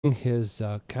his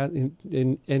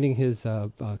ending his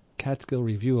Catskill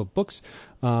Review of Books.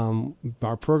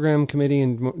 Our program committee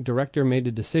and director made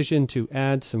a decision to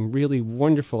add some really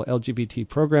wonderful LGBT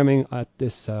programming at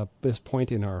this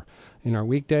point in our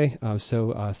weekday.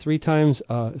 So three times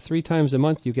a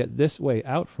month, you get This Way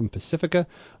Out from Pacifica,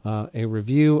 a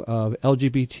review of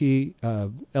LGBTQ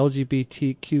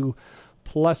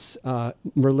plus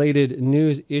related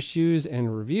news issues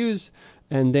and reviews.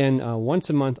 And then once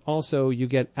a month, also, you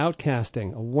get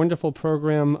Outcasting, a wonderful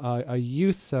program, a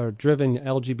youth-driven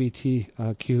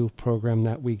LGBTQ program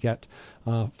that we get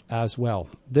as well.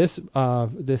 This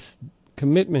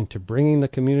commitment to bringing the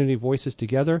community voices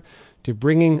together, to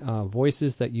bringing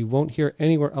voices that you won't hear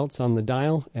anywhere else on the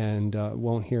dial and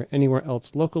won't hear anywhere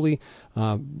else locally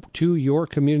to your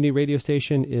community radio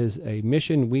station is a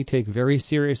mission we take very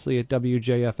seriously at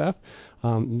WJFF.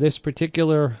 This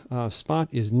particular spot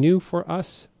is new for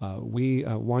us. We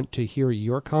want to hear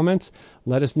your comments.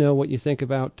 Let us know what you think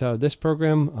about this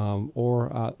program or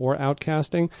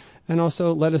Outcasting, and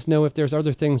also let us know if there's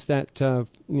other things that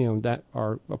that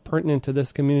are pertinent to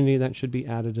this community that should be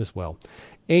added as well.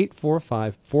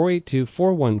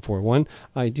 845-482-4141.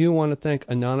 I do want to thank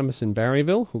Anonymous in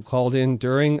Barryville, who called in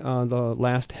during the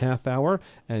last half hour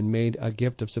and made a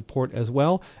gift of support as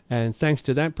well. And thanks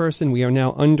to that person, we are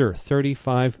now under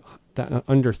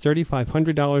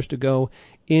 $3,500 to go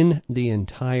in the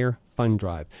entire fund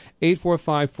drive.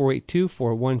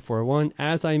 845-482-4141.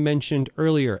 As I mentioned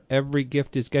earlier, every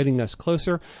gift is getting us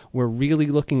closer. We're really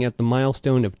looking at the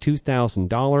milestone of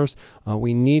 $2,000.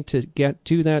 We need to get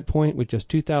to that point with just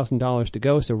 $2,000 to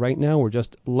go. So right now we're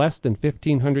just less than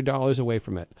 $1,500 away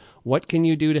from it. What can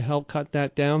you do to help cut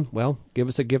that down? Well, give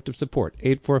us a gift of support.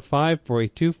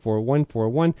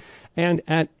 845-482-4141. And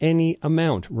at any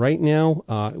amount. Right now,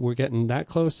 we're getting that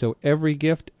close, so every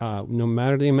gift, no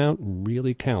matter the amount,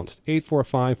 really counts.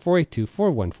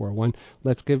 845-482-4141.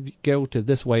 Let's go to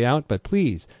This Way Out, but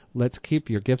please, let's keep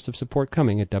your gifts of support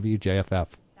coming at WJFF.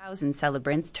 1,000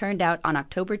 celebrants turned out on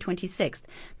October 26th.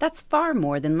 That's far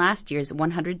more than last year's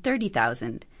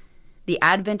 130,000. The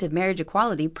advent of marriage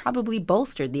equality probably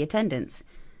bolstered the attendance.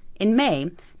 In May,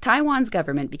 Taiwan's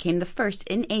government became the first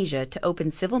in Asia to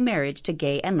open civil marriage to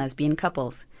gay and lesbian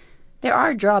couples. There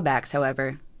are drawbacks,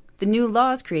 however. The new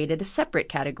laws created a separate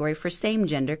category for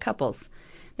same-gender couples.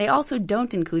 They also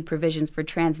don't include provisions for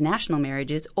transnational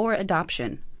marriages or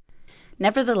adoption.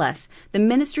 Nevertheless, the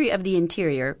Ministry of the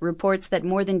Interior reports that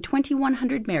more than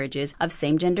 2,100 marriages of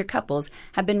same-gender couples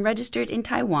have been registered in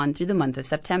Taiwan through the month of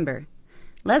September.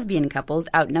 Lesbian couples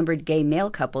outnumbered gay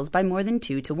male couples by more than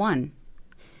 2 to 1.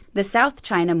 The South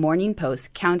China Morning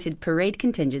Post counted parade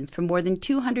contingents from more than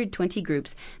 220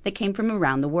 groups that came from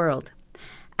around the world.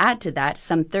 Add to that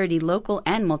some 30 local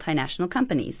and multinational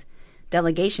companies.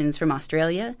 Delegations from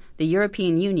Australia, the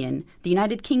European Union, the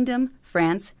United Kingdom,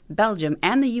 France, Belgium,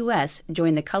 and the U.S.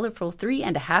 joined the colorful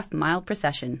 3.5-mile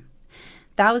procession.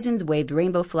 Thousands waved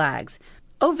rainbow flags.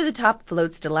 Over-the-top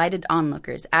floats delighted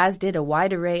onlookers, as did a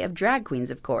wide array of drag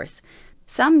queens, of course,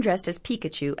 some dressed as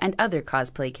Pikachu and other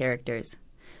cosplay characters.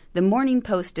 The Morning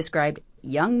Post described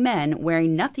young men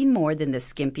wearing nothing more than the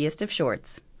skimpiest of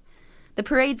shorts. The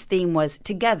parade's theme was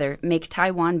Together Make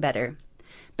Taiwan Better.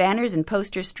 Banners and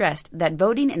posters stressed that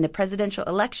voting in the presidential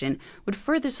election would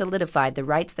further solidify the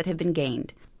rights that have been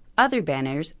gained. Other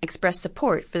banners expressed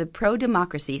support for the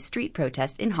pro-democracy street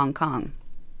protests in Hong Kong.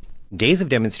 Days of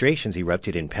demonstrations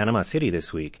erupted in Panama City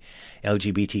this week.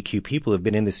 LGBTQ people have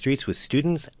been in the streets with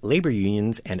students, labor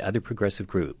unions, and other progressive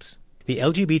groups. The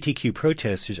LGBTQ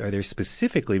protesters are there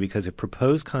specifically because of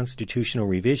proposed constitutional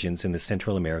revisions in the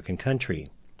Central American country.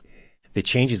 The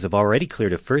changes have already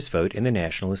cleared a first vote in the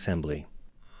National Assembly.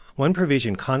 One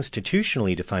provision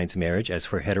constitutionally defines marriage as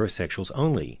for heterosexuals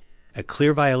only, a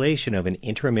clear violation of an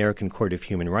Inter-American Court of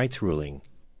Human Rights ruling.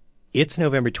 Its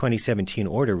November 2017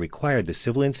 order required the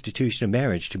civil institution of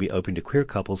marriage to be open to queer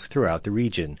couples throughout the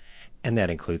region, and that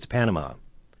includes Panama.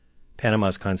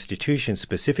 Panama's constitution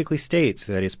specifically states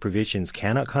that its provisions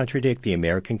cannot contradict the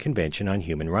American Convention on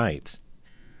Human Rights.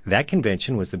 That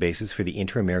convention was the basis for the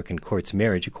Inter-American Court's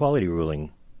marriage equality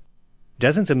ruling.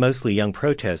 Dozens of mostly young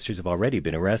protesters have already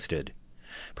been arrested.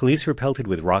 Police were pelted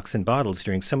with rocks and bottles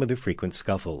during some of the frequent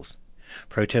scuffles.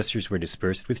 Protesters were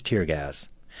dispersed with tear gas.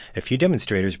 A few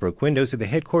demonstrators broke windows of the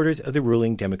headquarters of the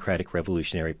ruling Democratic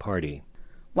Revolutionary Party.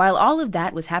 While all of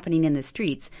that was happening in the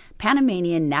streets,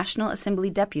 Panamanian National Assembly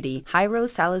Deputy Jairo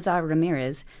Salazar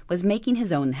Ramirez was making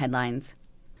his own headlines.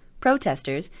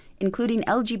 Protesters, including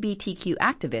LGBTQ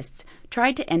activists,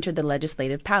 tried to enter the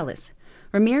legislative palace.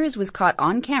 Ramirez was caught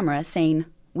on camera saying,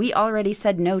 "We already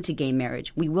said no to gay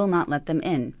marriage. We will not let them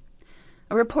in."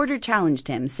 A reporter challenged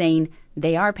him, saying,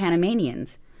 "They are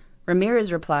Panamanians."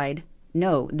 Ramirez replied,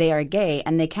 "No, they are gay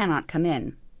and they cannot come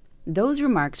in." Those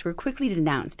remarks were quickly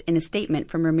denounced in a statement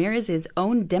from Ramirez's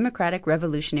own Democratic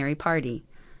Revolutionary Party.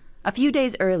 A few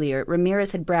days earlier,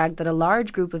 Ramirez had bragged that a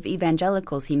large group of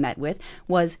evangelicals he met with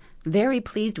was very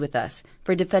pleased with us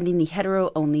for defending the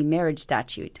hetero-only marriage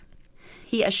statute.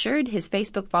 He assured his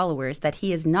Facebook followers that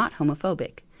he is not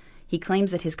homophobic. He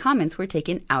claims that his comments were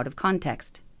taken out of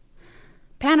context.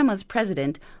 Panama's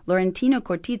president, Laurentino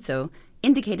Cortizo,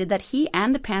 indicated that he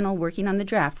and the panel working on the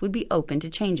draft would be open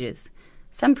to changes.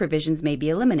 Some provisions may be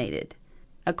eliminated.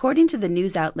 According to the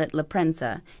news outlet La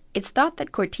Prensa, it's thought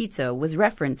that Cortizo was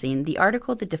referencing the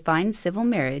article that defines civil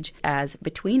marriage as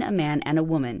between a man and a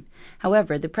woman.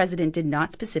 However, the president did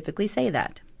not specifically say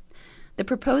that. The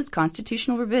proposed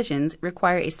constitutional revisions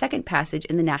require a second passage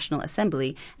in the National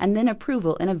Assembly and then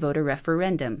approval in a voter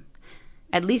referendum.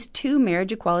 At least 2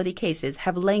 marriage equality cases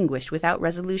have languished without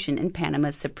resolution in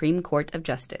Panama's Supreme Court of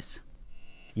Justice.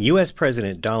 U.S.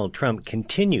 President Donald Trump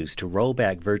continues to roll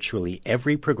back virtually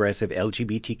every progressive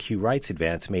LGBTQ rights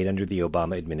advance made under the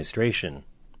Obama administration.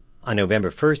 On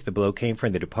November 1st, the blow came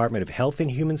from the Department of Health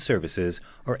and Human Services,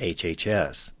 or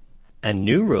HHS. A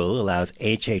new rule allows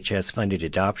HHS-funded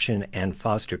adoption and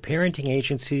foster parenting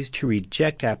agencies to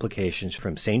reject applications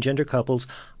from same-gender couples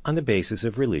on the basis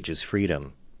of religious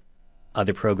freedom.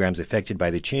 Other programs affected by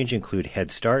the change include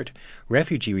Head Start,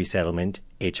 refugee resettlement,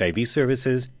 HIV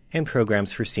services, and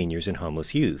programs for seniors and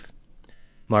homeless youth.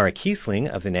 Mara Kiesling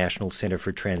of the National Center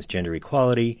for Transgender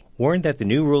Equality warned that the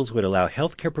new rules would allow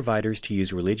healthcare providers to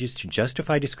use religions to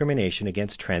justify discrimination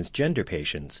against transgender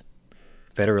patients.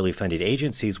 Federally funded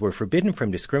agencies were forbidden from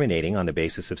discriminating on the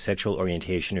basis of sexual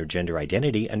orientation or gender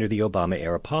identity under the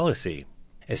Obama-era policy.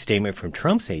 A statement from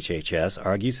Trump's HHS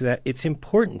argues that it's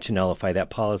important to nullify that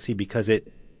policy because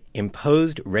it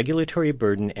imposed regulatory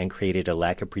burden and created a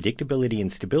lack of predictability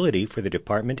and stability for the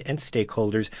department and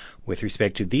stakeholders with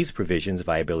respect to these provisions'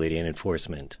 viability and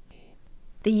enforcement.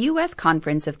 The U.S.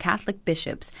 Conference of Catholic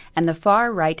Bishops and the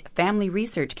far-right Family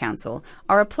Research Council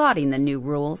are applauding the new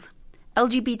rules.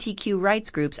 LGBTQ rights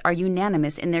groups are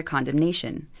unanimous in their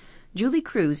condemnation. Julie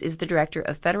Cruz is the Director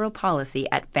of Federal Policy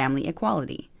at Family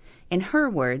Equality. In her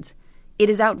words, "It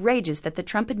is outrageous that the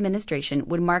Trump administration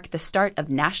would mark the start of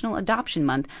National Adoption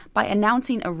Month by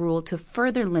announcing a rule to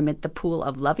further limit the pool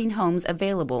of loving homes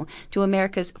available to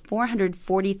America's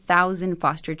 440,000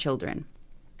 foster children."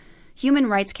 Human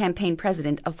Rights Campaign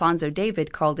President Alfonso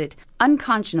David called it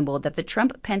unconscionable that the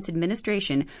Trump-Pence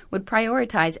administration would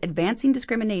prioritize advancing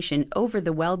discrimination over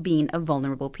the well-being of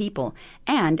vulnerable people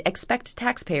and expect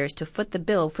taxpayers to foot the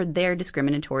bill for their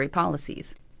discriminatory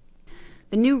policies.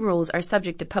 The new rules are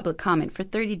subject to public comment for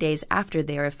 30 days after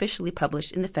they are officially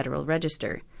published in the Federal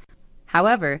Register.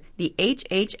 However, the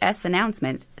HHS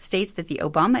announcement states that the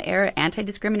Obama-era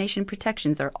anti-discrimination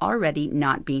protections are already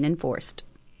not being enforced.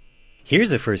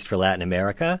 Here's a first for Latin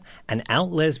America. An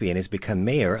out lesbian has become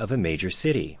mayor of a major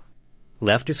city.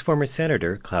 Leftist former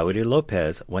Senator Claudia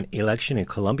Lopez won election in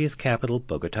Colombia's capital,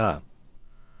 Bogotá.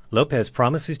 Lopez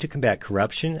promises to combat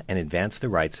corruption and advance the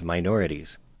rights of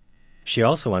minorities. She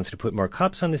also wants to put more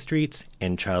cops on the streets,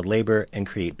 end child labor, and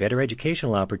create better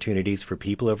educational opportunities for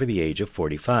people over the age of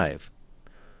 45.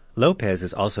 Lopez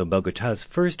is also Bogotá's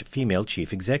first female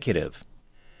chief executive.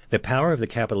 The power of the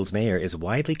capital's mayor is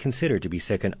widely considered to be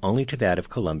second only to that of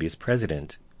Colombia's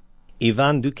president.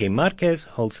 Iván Duque Márquez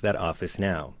holds that office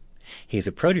now. He is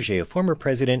a protege of former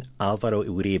President Álvaro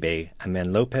Uribe, a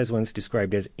man Lopez once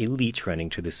described as a leech running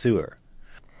to the sewer.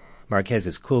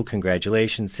 Marquez's cool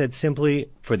congratulations said simply,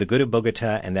 "For the good of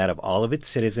Bogotá and that of all of its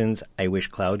citizens, I wish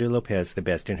Claudia Lopez the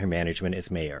best in her management as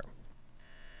mayor."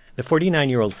 The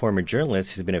 49-year-old former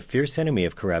journalist has been a fierce enemy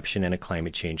of corruption and a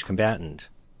climate change combatant.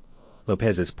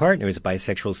 Lopez's partner is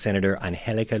bisexual Senator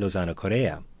Angélica Lozano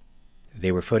Correa.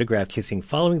 They were photographed kissing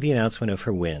following the announcement of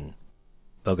her win.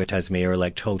 Bogotá's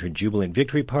mayor-elect told her jubilant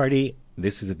victory party,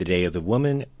 "This is the day of the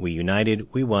woman. We united,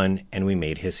 we won, and we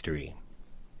made history."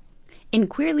 In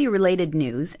queerly related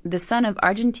news, the son of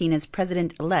Argentina's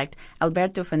president-elect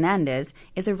Alberto Fernández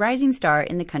is a rising star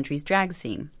in the country's drag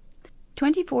scene.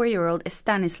 24-year-old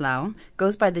Stanislao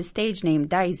goes by the stage name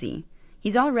Daisy.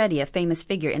 He's already a famous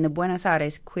figure in the Buenos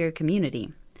Aires queer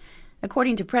community.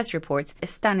 According to press reports,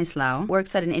 Stanislao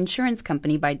works at an insurance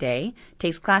company by day,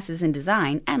 takes classes in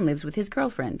design, and lives with his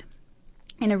girlfriend.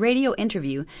 In a radio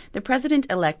interview, the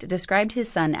president-elect described his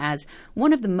son as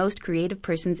one of the most creative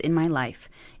persons in my life.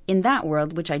 In that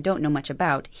world, which I don't know much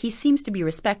about, he seems to be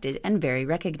respected and very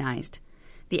recognized.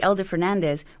 The elder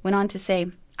Fernandez went on to say,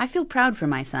 "I feel proud for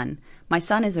my son. My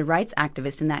son is a rights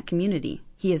activist in that community.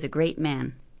 He is a great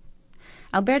man."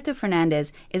 Alberto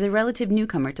Fernandez is a relative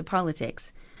newcomer to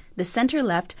politics. The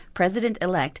center-left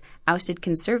president-elect ousted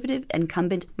conservative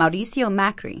incumbent Mauricio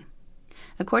Macri.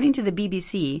 According to the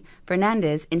BBC,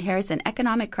 Fernandez inherits an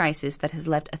economic crisis that has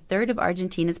left a third of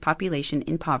Argentina's population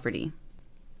in poverty.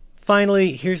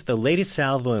 Finally, here's the latest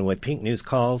salvo in what Pink News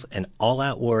calls an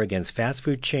all-out war against fast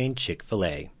food chain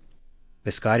Chick-fil-A.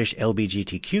 The Scottish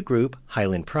LGBTQ group,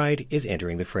 Highland Pride, is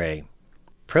entering the fray.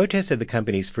 Protests at the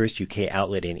company's first UK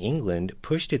outlet in England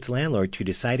pushed its landlord to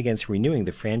decide against renewing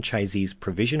the franchisee's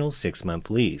provisional 6-month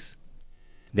lease.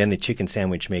 Then the chicken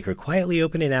sandwich maker quietly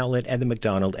opened an outlet at the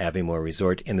McDonald Aviemore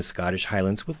Resort in the Scottish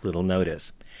Highlands with little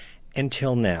notice.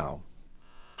 Until now.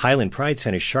 Highland Pride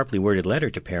sent a sharply worded letter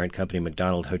to parent company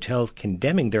McDonald Hotels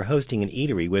condemning their hosting an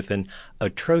eatery with an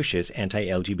atrocious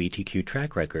anti-LGBTQ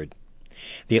track record.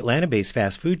 The Atlanta-based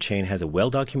fast food chain has a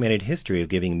well-documented history of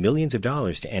giving millions of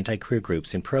dollars to anti-queer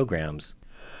groups and programs.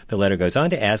 The letter goes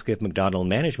on to ask if McDonald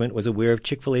management was aware of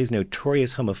Chick-fil-A's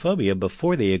notorious homophobia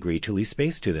before they agreed to lease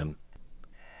space to them.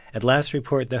 At last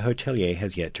report, the hotelier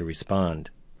has yet to respond.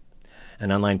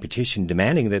 An online petition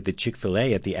demanding that the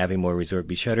Chick-fil-A at the Aviemore Resort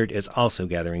be shuttered is also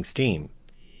gathering steam.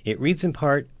 It reads in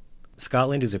part,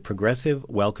 "Scotland is a progressive,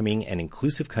 welcoming, and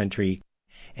inclusive country,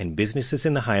 and businesses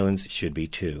in the Highlands should be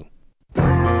too."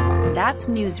 That's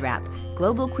News Wrap,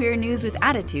 global queer news with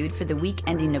attitude for the week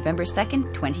ending November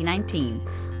 2nd, 2019.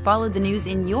 Follow the news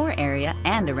in your area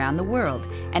and around the world.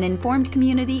 An informed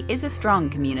community is a strong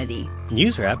community.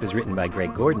 News Wrap is written by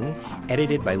Greg Gordon,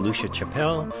 edited by Lucia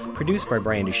Chappelle, produced by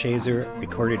Brian DeShazer,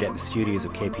 recorded at the studios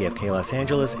of KPFK Los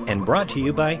Angeles, and brought to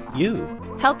you by you.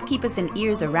 Help keep us in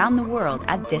ears around the world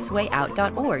at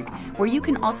thiswayout.org, where you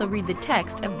can also read the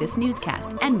text of this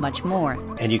newscast and much more.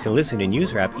 And you can listen to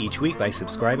News Wrap each week by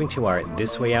subscribing to our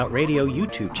This Way Out Radio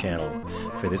YouTube channel.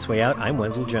 For This Way Out, I'm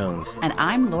Wenzel Jones. And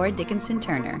I'm Laura Dickinson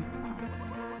Turner.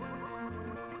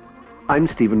 I'm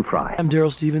Stephen Fry. I'm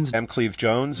Daryl Stevens. I'm Cleve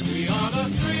Jones. We are the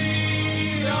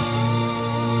three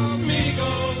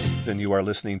amigos. And you are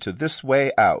listening to This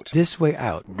Way Out. This Way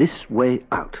Out. This Way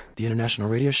Out. The international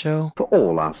radio show for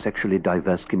all our sexually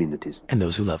diverse communities. And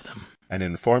those who love them. An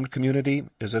informed community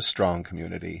is a strong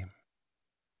community.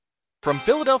 From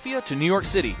Philadelphia to New York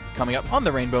City, coming up on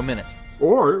the Rainbow Minute.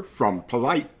 Or from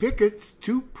polite pickets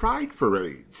to pride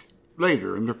parades,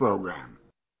 later in the program.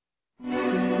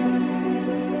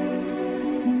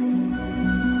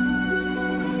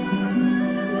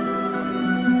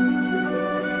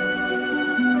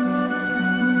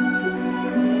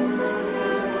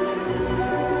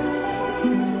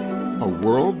 A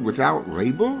world without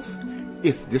labels?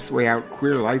 If This Way Out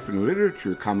queer life and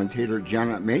literature commentator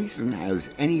Janet Mason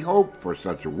has any hope for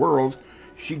such a world,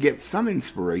 she gets some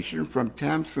inspiration from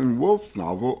Tamsin Wolf's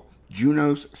novel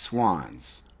Juno's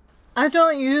Swans. I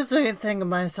don't usually think of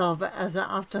myself as an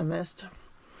optimist,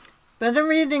 but in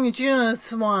reading Juno's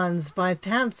Swans by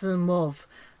Tamsin Wolf,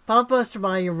 published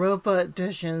by Europa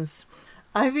Editions,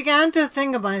 I began to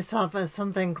think of myself as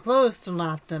something close to an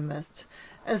optimist,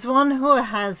 as one who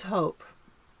has hope.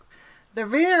 The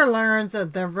reader learns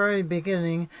at the very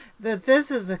beginning that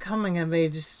this is a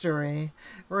coming-of-age story,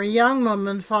 where a young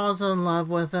woman falls in love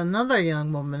with another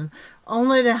young woman,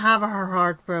 only to have her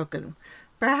heart broken.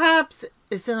 Perhaps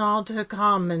it's an all too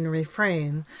common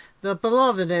refrain, the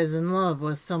beloved is in love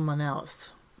with someone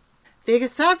else. The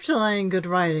exceptionally good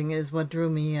writing is what drew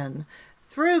me in.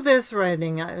 Through this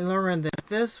writing, I learned that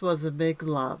this was a big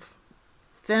love.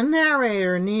 The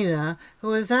narrator, Nina,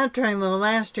 who is entering the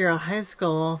last year of high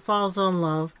school, falls in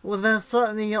love with a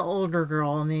slightly older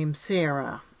girl named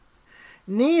Sarah.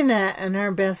 Nina and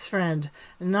her best friend,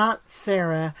 not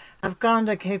Sarah, have gone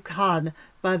to Cape Cod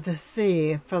by the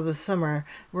sea for the summer,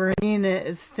 where Nina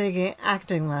is taking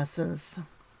acting lessons.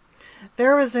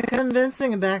 There is a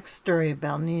convincing backstory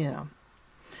about Nina.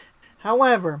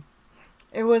 However,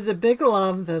 it was a big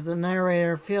love that the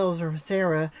narrator feels for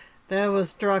Sarah that I was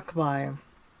struck by.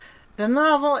 The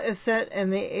novel is set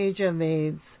in the age of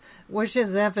AIDS, which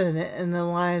is evident in the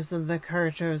lives of the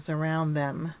characters around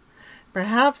them.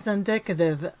 Perhaps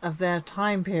indicative of that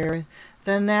time period,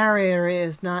 the narrator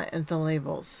is not into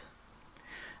labels.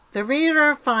 The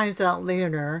reader finds out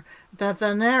later that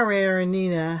the narrator,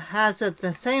 Nina, has at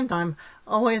the same time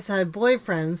always had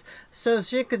boyfriends so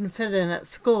she can fit in at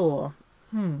school.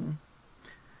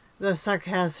 The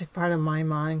sarcastic part of my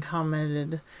mind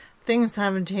commented, "Things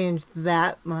haven't changed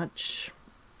that much.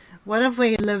 What if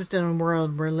we lived in a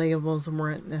world where labels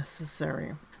weren't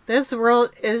necessary?" This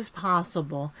world is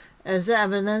possible, as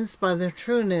evidenced by the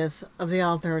trueness of the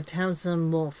author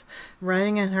Tamsin Wolf,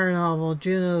 writing in her novel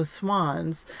Juno's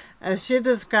Swans, as she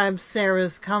describes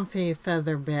Sarah's comfy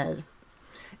feather bed.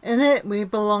 In it, we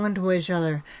belong to each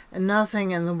other, and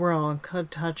nothing in the world could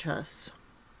touch us.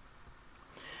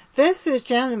 This is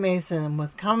Janet Mason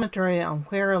with commentary on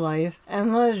queer life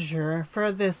and literature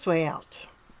for This Way Out.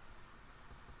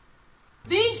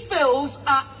 These bills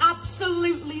are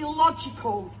absolutely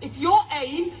logical if your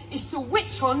aim is to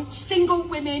witch hunt single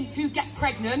women who get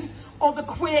pregnant or the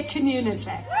queer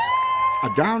community. A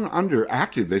Down Under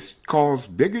activist calls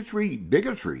bigotry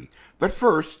bigotry. But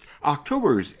first,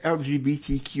 October's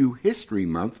LGBTQ History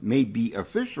Month may be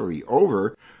officially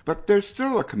over, but there's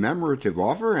still a commemorative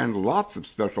offer and lots of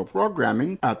special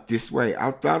programming at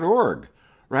thiswayout.org.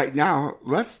 Right now,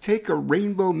 let's take a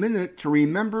Rainbow Minute to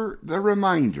remember the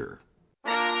reminder.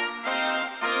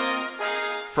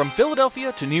 From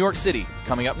Philadelphia to New York City,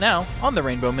 coming up now on the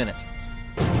Rainbow Minute.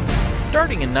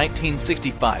 Starting in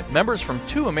 1965, members from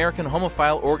two American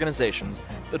homophile organizations,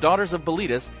 the Daughters of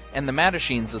Bilitis and the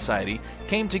Mattachine Society,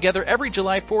 came together every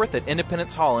July 4th at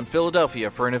Independence Hall in Philadelphia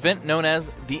for an event known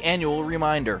as the Annual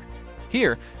Reminder.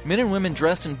 Here, men and women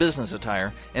dressed in business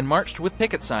attire and marched with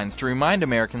picket signs to remind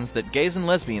Americans that gays and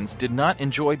lesbians did not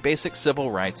enjoy basic civil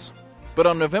rights. But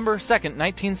on November 2,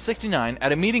 1969,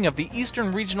 at a meeting of the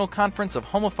Eastern Regional Conference of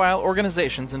Homophile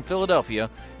Organizations in Philadelphia,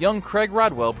 young Craig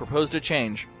Rodwell proposed a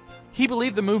change. He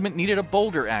believed the movement needed a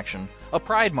bolder action, a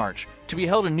pride march, to be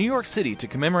held in New York City to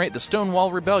commemorate the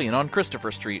Stonewall Rebellion on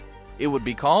Christopher Street. It would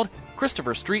be called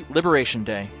Christopher Street Liberation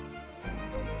Day.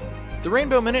 The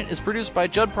Rainbow Minute is produced by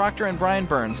Judd Proctor and Brian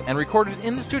Burns and recorded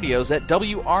in the studios at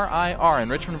WRIR in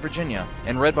Richmond, Virginia,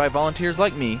 and read by volunteers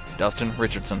like me, Dustin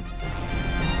Richardson.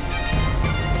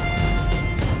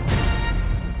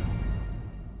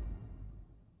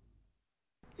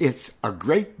 It's a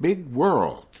great big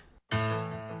world.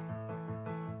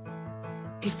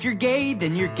 If you're gay,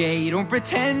 then you're gay. Don't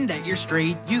pretend that you're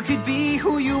straight. You could be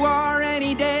who you are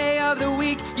any day of the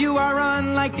week. You are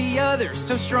unlike the others,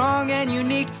 so strong and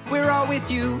unique. We're all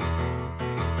with you.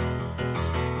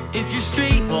 If you're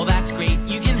straight, well, that's great.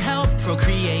 You can help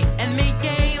procreate and make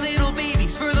gay little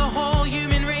babies for the whole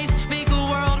human race. Make a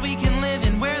world we can live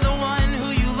in where the one who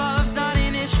you love's not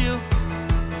an issue.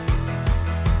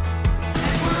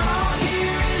 And we're all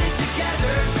here in it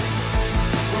together.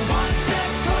 We're one step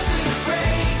closer to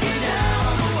breaking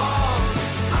down the walls.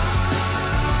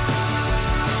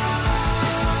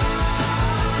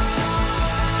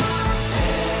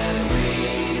 Everyone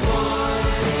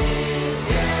is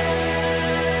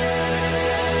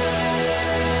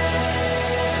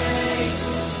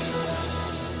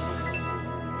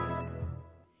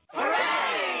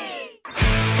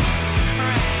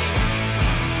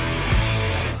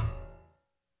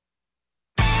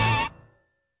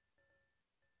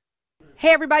Hey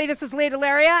everybody, this is Leah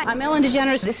Delaria. I'm Ellen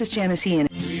DeGeneres. This is Janice Ian.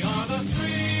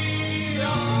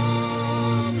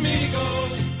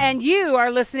 And you are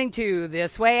listening to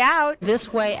This Way Out.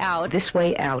 This Way Out. This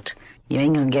Way Out. You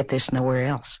ain't gonna get this nowhere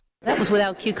else. That was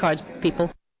without cue cards,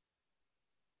 people.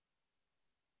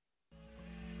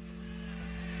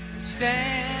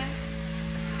 Stand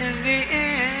in the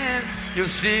end, you'll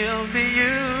still be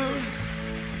you.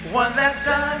 One that's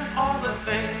done all the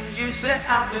things you set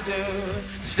out to do.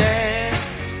 Stand,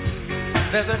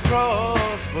 there's a cross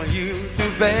for you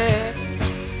to bear.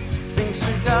 Things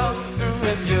to go through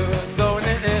if you're going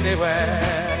anywhere.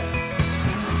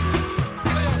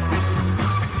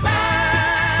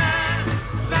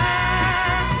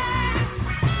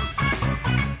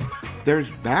 There's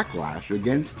backlash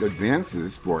against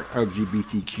advances for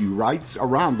LGBTQ rights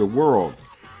around the world.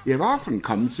 It often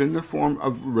comes in the form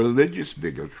of religious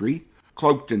bigotry,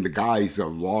 cloaked in the guise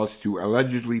of laws to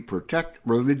allegedly protect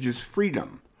religious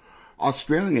freedom.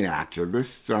 Australian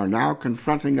activists are now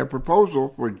confronting a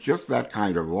proposal for just that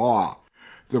kind of law.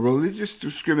 The Religious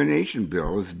Discrimination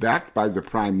Bill is backed by the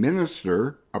Prime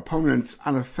Minister, opponents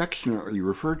unaffectionately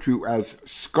refer to as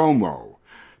ScoMo.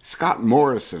 Scott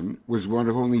Morrison was one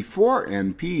of only 4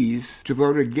 MPs to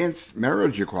vote against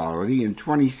marriage equality in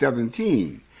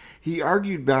 2017. He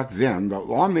argued back then that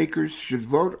lawmakers should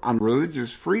vote on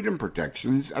religious freedom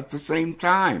protections at the same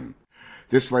time.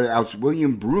 This Way Out's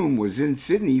William Broom was in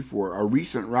Sydney for a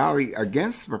recent rally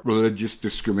against the Religious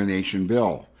Discrimination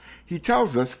Bill. He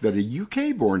tells us that a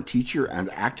UK-born teacher and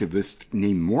activist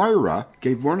named Moira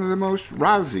gave one of the most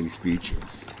rousing speeches.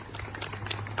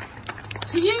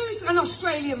 To use an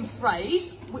Australian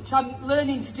phrase, which I'm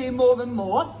learning to do more and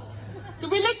more, the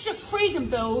religious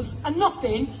freedom bills are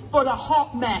nothing but a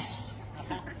hot mess.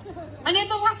 And in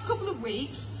the last couple of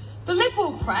weeks, the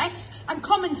Liberal press and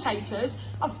commentators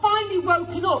have finally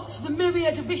woken up to the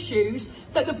myriad of issues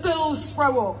that the bills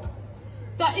throw up.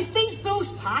 That if these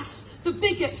bills pass, the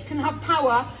bigots can have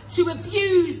power to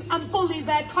abuse and bully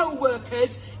their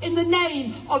co-workers in the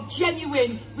name of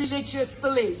genuine religious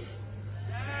belief.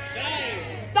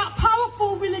 That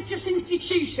powerful religious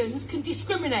institutions can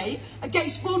discriminate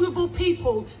against vulnerable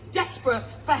people desperate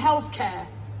for health care.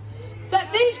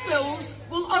 That these bills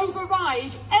will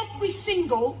override every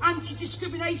single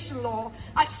anti-discrimination law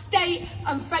at state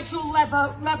and federal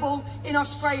level in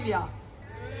Australia.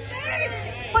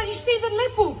 But you see, the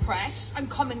liberal press and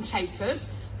commentators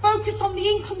focus on the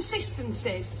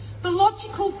inconsistencies, the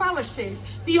logical fallacies,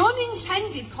 the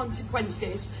unintended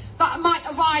consequences that might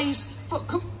arise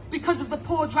because of the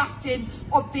poor drafting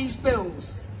of these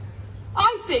bills.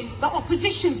 I think that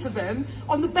opposition to them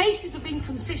on the basis of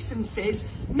inconsistencies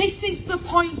misses the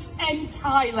point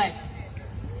entirely.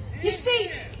 You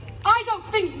see, I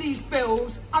don't think these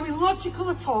bills are illogical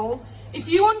at all if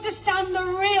you understand the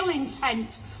real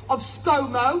intent of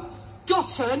ScoMo,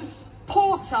 Dutton,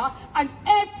 Porter and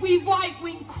every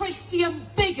right-wing Christian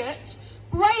bigot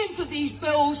praying for these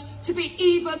bills to be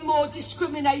even more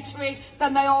discriminatory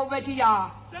than they already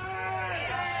are.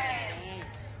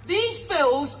 These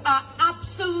bills are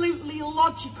absolutely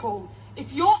logical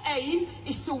if your aim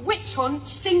is to witch hunt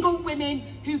single women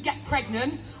who get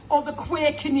pregnant or the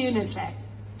queer community.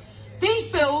 These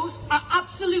bills are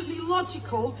absolutely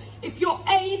logical if your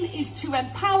aim is to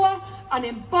empower and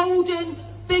embolden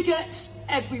bigots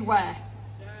everywhere.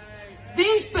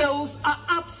 These bills are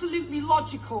absolutely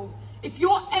logical if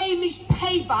your aim is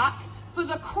payback for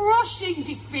the crushing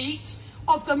defeat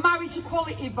of the marriage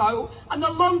equality vote and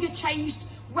the longer changed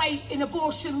rate in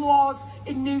abortion laws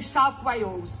in New South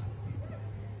Wales.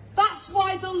 That's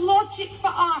why the logic for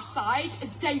our side,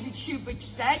 as David Shoebridge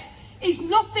said, is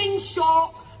nothing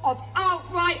short of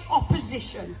outright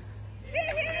opposition.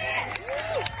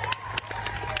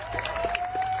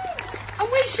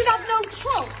 And we should have no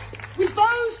truck with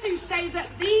those who say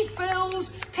that these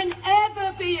bills can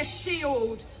ever be a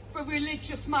shield for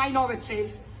religious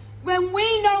minorities, when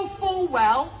we know full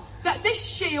well that this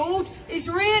shield is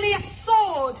really a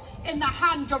sword in the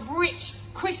hand of rich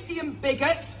Christian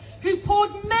bigots who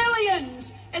poured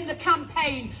millions in the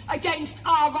campaign against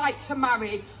our right to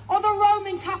marry, or the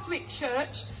Roman Catholic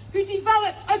Church, who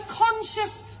developed a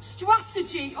conscious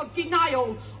strategy of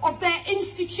denial of their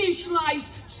institutionalised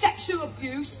sexual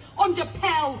abuse under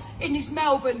Pell in his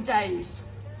Melbourne days.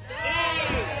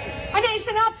 And it's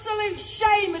an absolute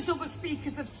shame, as other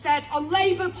speakers have said, on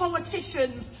Labour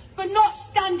politicians for not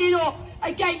standing up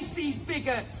against these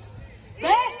bigots.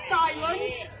 Their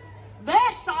silence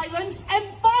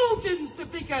emboldens the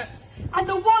bigots and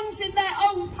the ones in their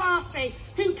own party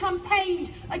who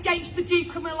campaigned against the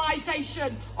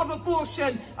decriminalisation of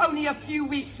abortion only a few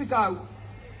weeks ago.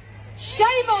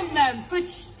 Shame on them for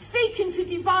seeking to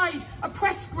divide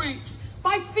oppressed groups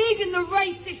by feeding the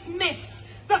racist myths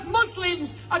that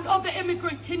Muslims and other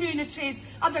immigrant communities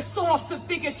are the source of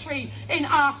bigotry in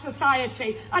our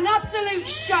society. An absolute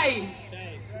shame.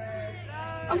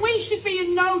 And we should be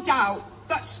in no doubt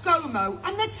that ScoMo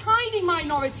and the tiny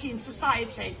minority in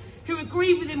society who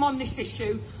agree with him on this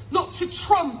issue look to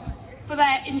Trump for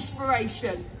their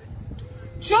inspiration.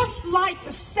 Just like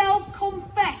the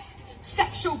self-confessed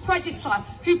sexual predator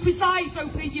who presides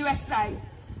over the USA,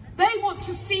 they want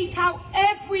to seek out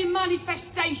every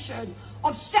manifestation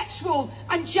of sexual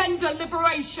and gender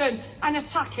liberation and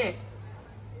attack it.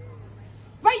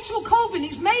 Rachel Colvin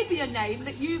is maybe a name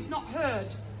that you've not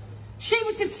heard. She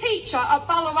was a teacher at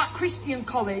Ballarat Christian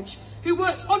College who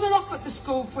worked on and off at the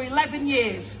school for 11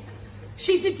 years.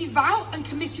 She's a devout and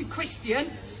committed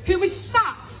Christian who was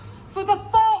sacked for the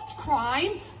thought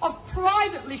crime of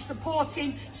privately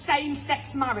supporting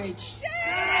same-sex marriage.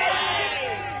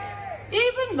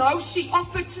 Even though she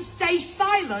offered to stay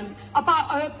silent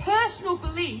about her personal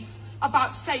belief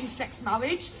about same-sex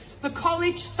marriage, the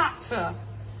college sacked her.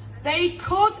 They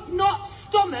could not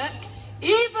stomach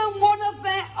even one of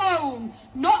their own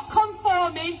not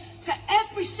conforming to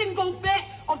every single bit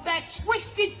of their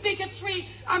twisted bigotry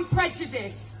and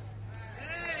prejudice.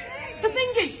 The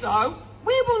thing is, though,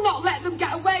 we will not let them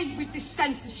get away with this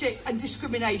censorship and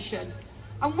discrimination.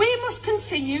 And we must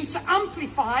continue to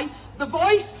amplify the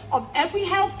voice of every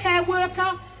healthcare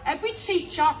worker, every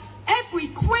teacher, every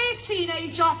queer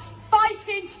teenager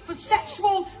fighting for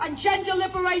sexual and gender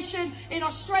liberation in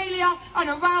Australia and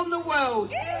around the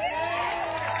world.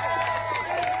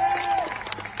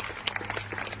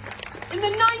 In the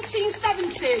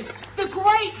 1970s, the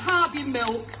great Harvey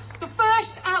Milk, the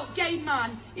first out gay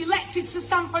man elected to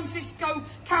San Francisco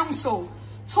Council,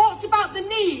 talked about the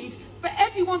need for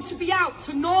everyone to be out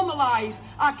to normalise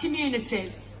our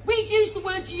communities. We'd use the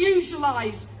word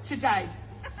usualise today.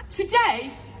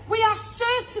 Today, we are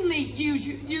certainly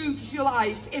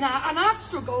usualised and our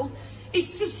struggle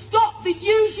is to stop the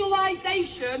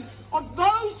usualisation of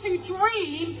those who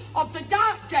dream of the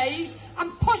dark days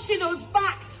and pushing us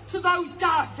back to those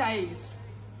dark days.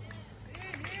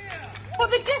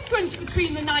 But the difference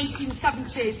between the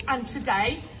 1970s and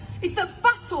today is the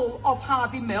battle of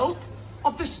Harvey Milk,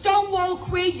 of the Stonewall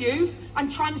queer youth and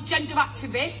transgender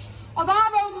activists, of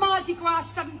our own Mardi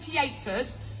Gras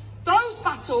 78ers, those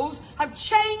battles have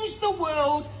changed the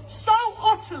world so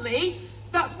utterly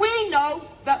that we know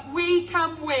that we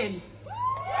can win.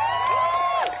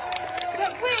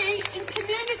 That we, in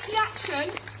Community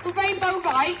Action for Rainbow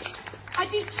Rights, are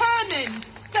determined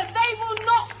that they will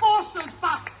not force us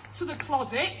back to the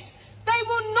closets. They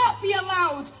will not be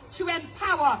allowed to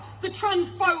empower the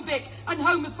transphobic and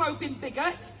homophobic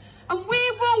bigots. And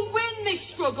we will win this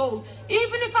struggle,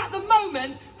 even if at the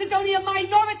moment there's only a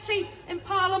minority in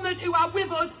Parliament who are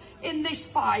with us in this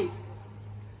fight.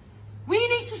 We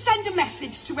need to send a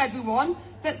message to everyone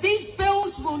that these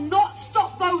bills will not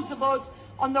stop those of us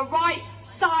on the right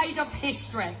side of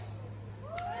history.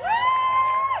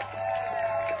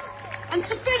 And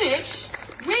to finish,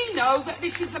 we know that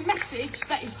this is a message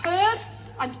that is heard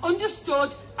and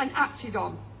understood and acted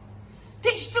on.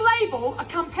 Ditch the Label, a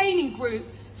campaigning group,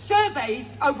 surveyed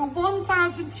over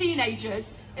 1,000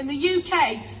 teenagers in the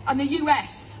UK and the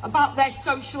US about their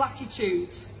social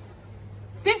attitudes.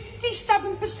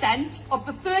 57% of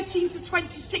the 13 to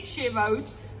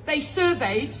 26-year-olds they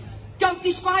surveyed don't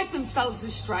describe themselves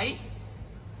as straight.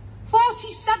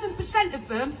 47% of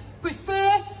them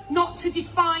prefer not to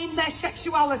define their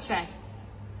sexuality.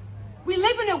 We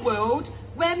live in a world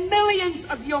where millions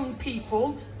of young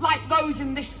people, like those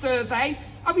in this survey,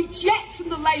 are rejecting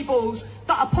the labels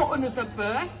that are put on us at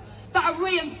birth, that are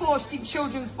reinforced in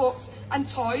children's books and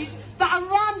toys, that are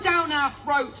rammed down our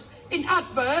throats in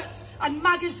adverts and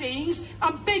magazines,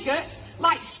 and bigots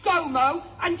like ScoMo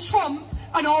and Trump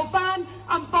and Orbán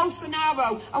and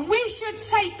Bolsonaro. And we should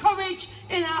take courage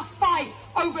in our fight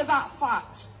over that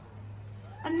fact.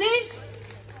 And these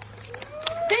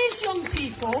young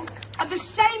people are the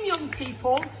same young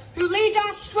people who lead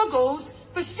our struggles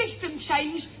for system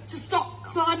change to stop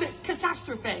climate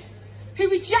catastrophe, who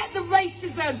reject the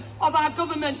racism of our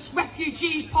government's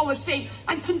refugees policy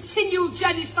and continual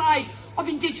genocide of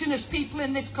Indigenous people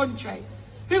in this country,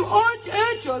 who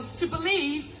urge us to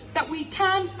believe that we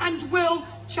can and will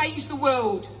change the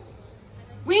world.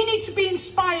 We need to be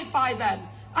inspired by them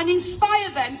and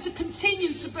inspire them to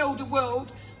continue to build a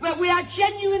world where we are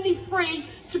genuinely free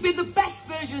to be the best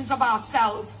versions of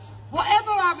ourselves,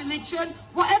 whatever our religion,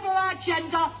 whatever our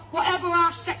gender, whatever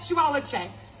our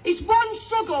sexuality. It's one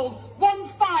struggle, one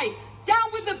fight.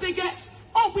 Down with the bigots,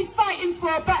 or we're fighting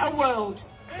for a better world.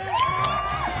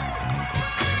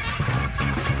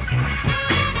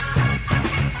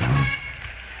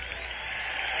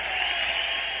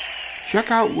 Check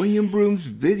out William Broom's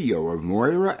video of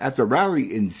Moira at the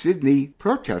rally in Sydney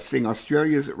protesting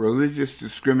Australia's religious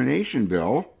discrimination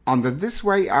bill on the This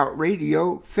Way Out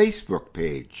Radio Facebook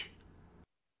page.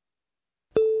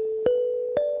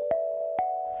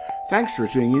 Thanks for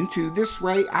tuning in to This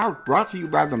Way Out, brought to you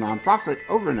by the nonprofit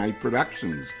Overnight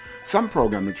Productions. Some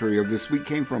program material this week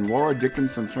came from Laura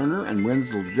Dickinson-Turner and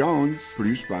Wenzel Jones,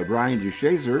 produced by Brian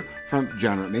DeShazer, from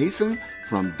Janet Mason,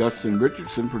 from Dustin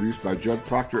Richardson, produced by Judd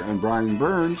Proctor and Brian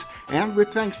Burns, and with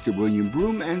thanks to William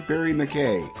Broom and Barry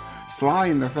McKay. Sly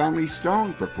and the Family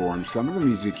Stone performed some of the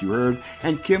music you heard,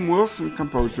 and Kim Wilson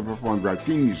composed and performed our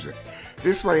theme music.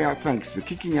 This Way Out thanks the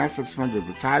Kicking Assets Fund of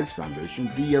the Tides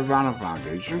Foundation, the Ivana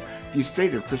Foundation, the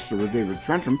estate of Christopher David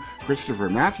Trentham, Christopher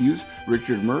Matthews,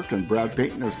 Richard Merck, and Brad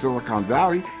Payton of Silicon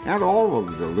Valley, and all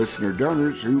of the listener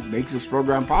donors who make this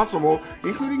program possible,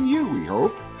 including you, we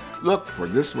hope. Look for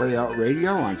This Way Out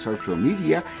Radio on social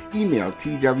media, email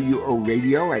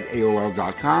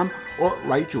tworadio@aol.com, or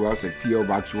write to us at P.O.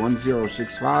 Box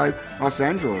 1065, Los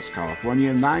Angeles,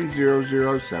 California,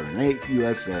 90078,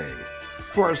 USA.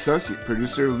 For associate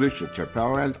producer Lucia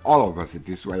Chappelle and all of us at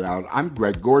This Way Out, I'm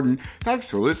Greg Gordon. Thanks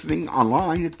for listening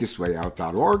online at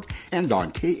thiswayout.org and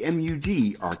on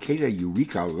KMUD, Arcata,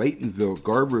 Eureka, Laytonville,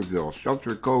 Garberville,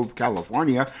 Shelter Cove,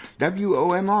 California,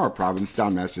 WOMR,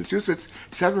 Provincetown, Massachusetts,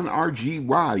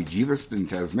 7RGY, Geveston,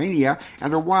 Tasmania,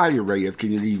 and a wide array of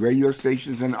community radio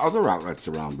stations and other outlets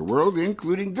around the world,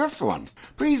 including this one.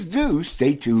 Please do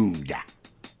stay tuned.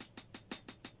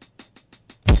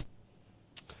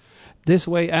 This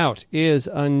Way Out is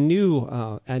a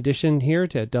new addition here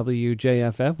to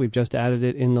WJFF. We've just added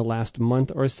it in the last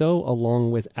month or so, along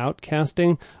with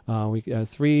Outcasting.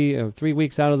 3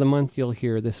 weeks out of the month, you'll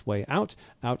hear This Way Out.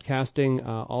 Outcasting,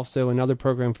 also another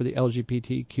program for the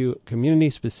LGBTQ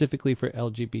community, specifically for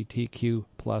LGBTQ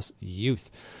plus youth.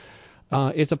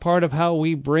 It's a part of how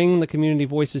we bring the community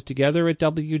voices together at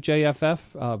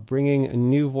WJFF, bringing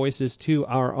new voices to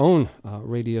our own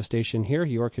radio station here,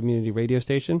 your community radio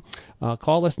station.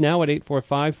 Call us now at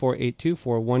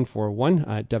 845-482-4141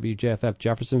 at WJFF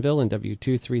Jeffersonville and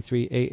W233